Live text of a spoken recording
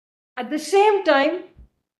At the same time,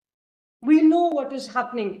 we know what is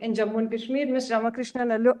happening in Jammu and Kashmir. Ms.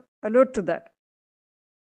 Ramakrishnan allude to that.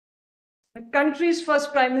 The country's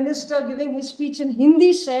first Prime Minister, giving his speech in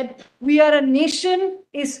Hindi, said, "We are a nation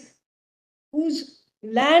whose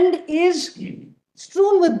land is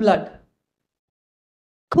strewn with blood.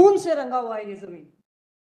 Khoon se ranga hua hai ye zameen."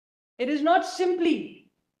 It is not simply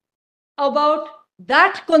about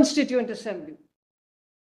that Constituent Assembly.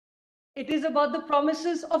 It is about the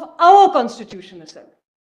promises of our Constitutional Assembly.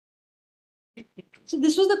 So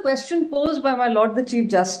this was the question posed by my Lord the Chief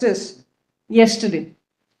Justice yesterday.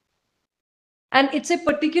 And it's a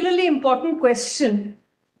particularly important question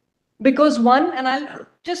because one, and I'll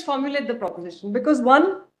just formulate the proposition, because one,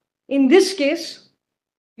 in this case,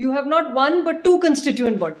 you have not one but two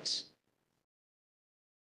constituent bodies.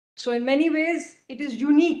 So in many ways, it is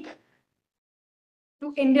unique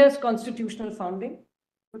to India's constitutional founding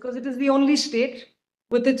because it is the only state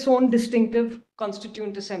with its own distinctive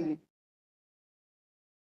Constituent Assembly.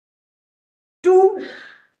 Two,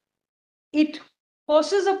 it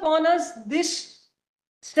forces upon us this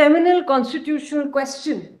seminal constitutional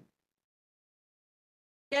question.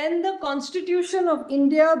 Can the Constitution of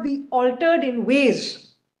India be altered in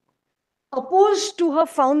ways opposed to her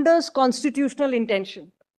founder's constitutional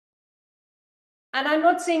intention? And I'm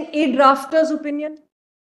not saying a drafter's opinion.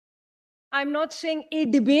 I'm not saying a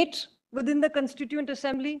debate within the Constituent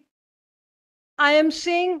Assembly. I am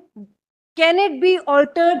saying, can it be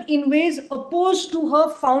altered in ways opposed to her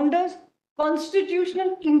founder's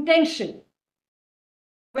constitutional intention?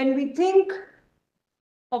 When we think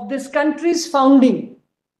of this country's founding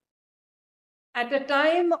at a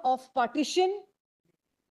time of partition,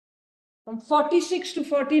 from 46 to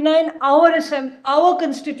 49, our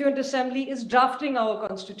Constituent Assembly is drafting our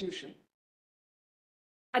Constitution.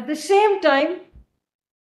 At the same time,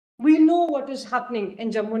 we know what is happening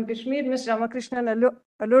in Jammu and Kashmir. Ms. Ramakrishnan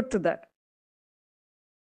allude to that.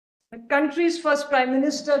 The country's first Prime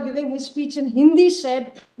Minister, giving his speech in Hindi,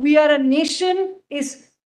 said, "We are a nation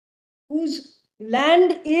whose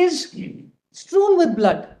land is strewn with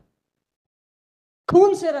blood.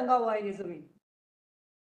 Khoon se ranga hua hai ye zameen."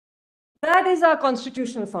 That is our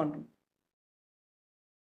constitutional founding.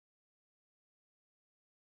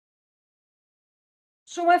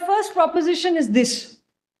 So my first proposition is this.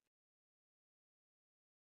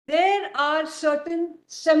 There are certain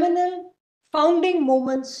seminal founding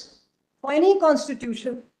moments for any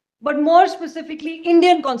constitution, but more specifically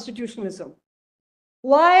Indian constitutionalism.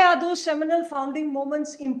 Why are those seminal founding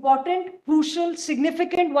moments important, crucial,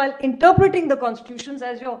 significant while interpreting the constitutions,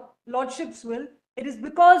 as your lordships will? It is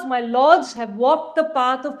because my lords have walked the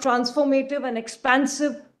path of transformative and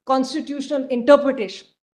expansive constitutional interpretation.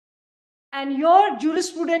 And your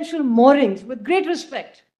jurisprudential moorings, with great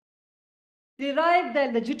respect, derive their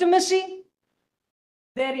legitimacy,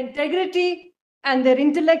 their integrity, and their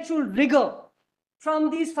intellectual rigor from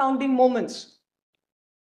these founding moments,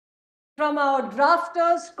 from our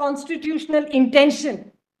drafters' constitutional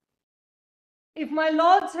intention. If my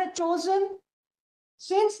lords had chosen,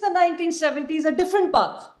 since the 1970s, a different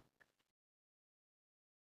path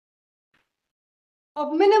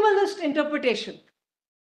of minimalist interpretation,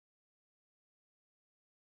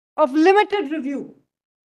 of limited review,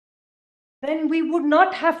 then we would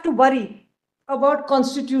not have to worry about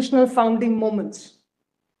constitutional founding moments.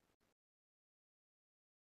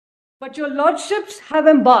 But your lordships have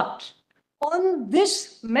embarked on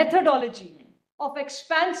this methodology of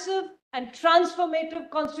expansive and transformative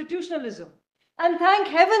constitutionalism. And thank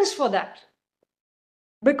heavens for that,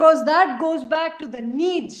 because that goes back to the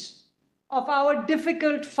needs of our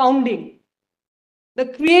difficult founding, the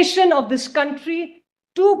creation of this country,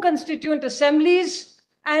 two constituent assemblies,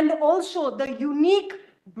 and also the unique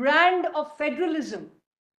brand of federalism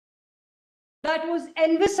that was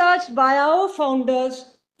envisaged by our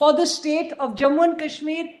founders for the state of Jammu and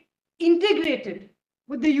Kashmir integrated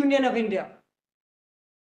with the Union of India.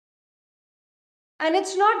 And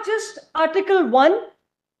it's not just Article 1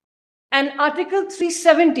 and Article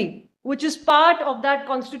 370, which is part of that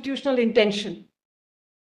constitutional intention.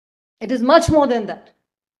 It is much more than that.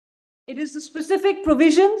 It is the specific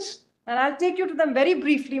provisions, and I'll take you to them very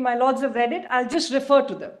briefly. My lords have read it. I'll just refer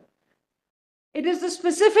to them. It is the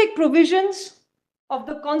specific provisions of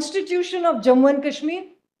the Constitution of Jammu and Kashmir,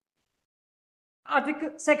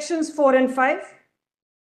 sections 4 and 5.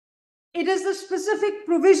 It is the specific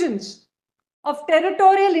provisions of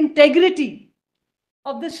territorial integrity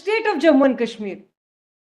of the state of Jammu and Kashmir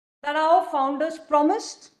that our founders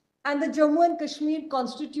promised and the Jammu and Kashmir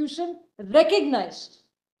Constitution recognized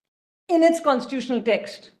in its constitutional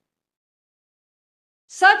text.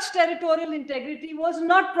 Such territorial integrity was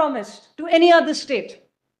not promised to any other state.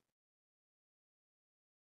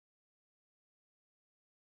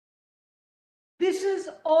 This is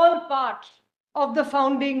all part of the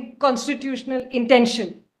founding constitutional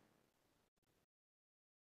intention.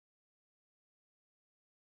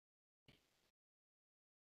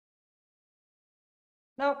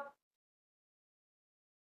 Now,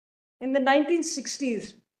 in the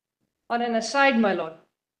 1960s, on an aside, my lord,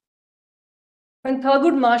 when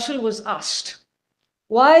Thurgood Marshall was asked,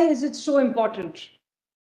 why is it so important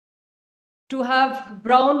to have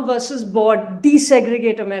Brown versus Board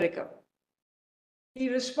desegregate America? He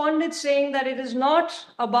responded saying that it is not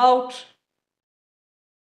about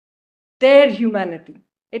their humanity.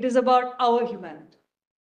 It is about our humanity.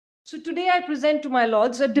 So today I present to my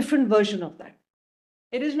lords a different version of that.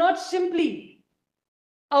 It is not simply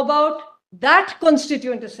about that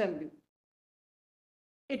Constituent Assembly.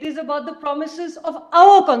 It is about the promises of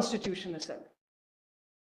our Constitution Assembly.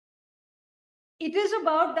 It is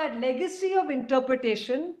about that legacy of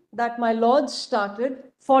interpretation that my lords started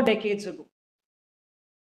 4 decades ago.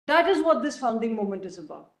 That is what this founding movement is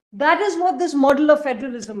about. That is what this model of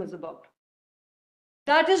federalism is about.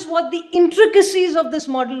 That is what the intricacies of this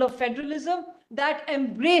model of federalism that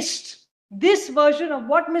embraced this version of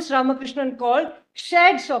what Ms. Ramakrishnan called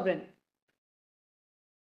shared sovereignty.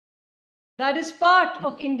 That is part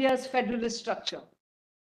of India's federalist structure.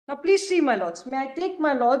 Now, please see, my lords. May I take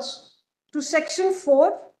my lords to section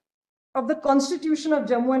 4 of the Constitution of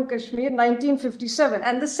Jammu and Kashmir, 1957.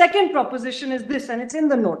 And the second proposition is this, and it's in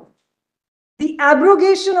the note. The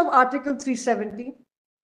abrogation of Article 370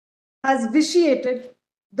 has vitiated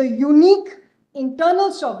the unique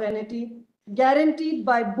internal sovereignty guaranteed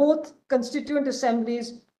by both constituent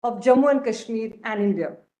assemblies of Jammu and Kashmir and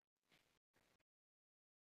India.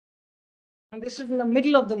 And this is in the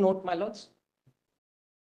middle of the note, my lords.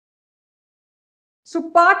 So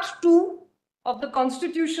part 2 of the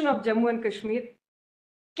Constitution of Jammu and Kashmir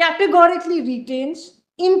categorically retains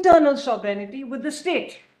internal sovereignty with the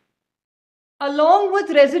state, along with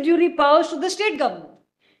residuary powers to the state government.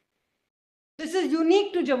 This is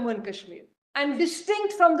unique to Jammu and Kashmir and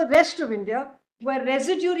distinct from the rest of India, where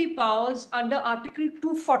residuary powers under Article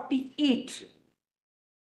 248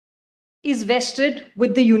 is vested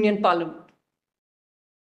with the Union Parliament.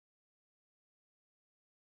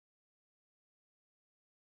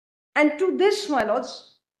 And to this, my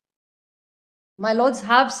lords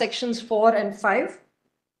have sections 4 and 5,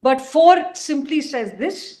 but 4 simply says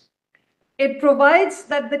this. It provides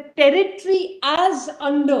that the territory as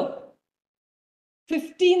under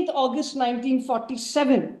 15th August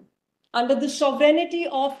 1947, under the sovereignty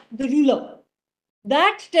of the ruler,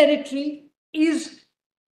 that territory is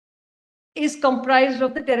comprised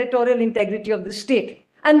of the territorial integrity of the state.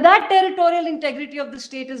 And that territorial integrity of the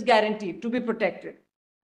state is guaranteed to be protected.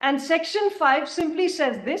 And section 5 simply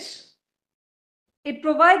says this. It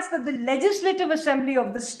provides that the legislative assembly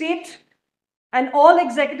of the state and all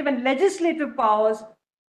executive and legislative powers,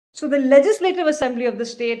 so the legislative assembly of the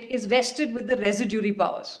state is vested with the residuary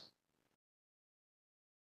powers.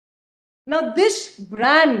 Now, this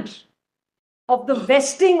brand of the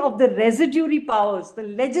vesting of the residuary powers, the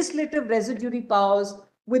legislative residuary powers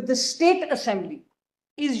with the state assembly,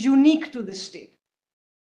 is unique to this state.